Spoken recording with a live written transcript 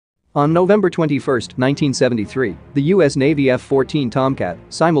On November 21, 1973, the US Navy F-14 Tomcat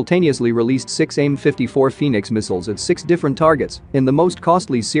simultaneously released 6 Aim-54 Phoenix missiles at 6 different targets in the most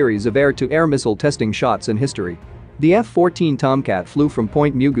costly series of air-to-air missile testing shots in history. The F-14 Tomcat flew from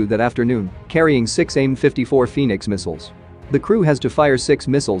Point Mugu that afternoon, carrying 6 Aim-54 Phoenix missiles. The crew has to fire 6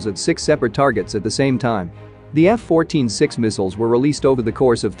 missiles at 6 separate targets at the same time. The F-14's 6 missiles were released over the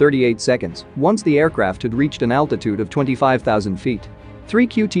course of 38 seconds once the aircraft had reached an altitude of 25,000 feet. 3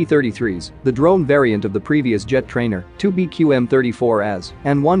 QT-33s, the drone variant of the previous jet trainer, 2 BQM-34As,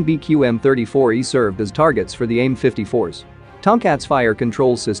 and 1 BQM-34E served as targets for the Aim-54s. Tomcat's fire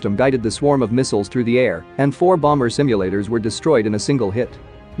control system guided the swarm of missiles through the air, and 4 bomber simulators were destroyed in a single hit.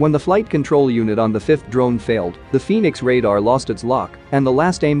 When the flight control unit on the 5th drone failed, the Phoenix radar lost its lock, and the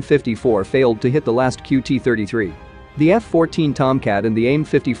last Aim-54 failed to hit the last QT-33. The F-14 Tomcat and the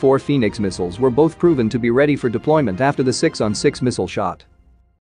Aim-54 Phoenix missiles were both proven to be ready for deployment after the 6-on-6 missile shot.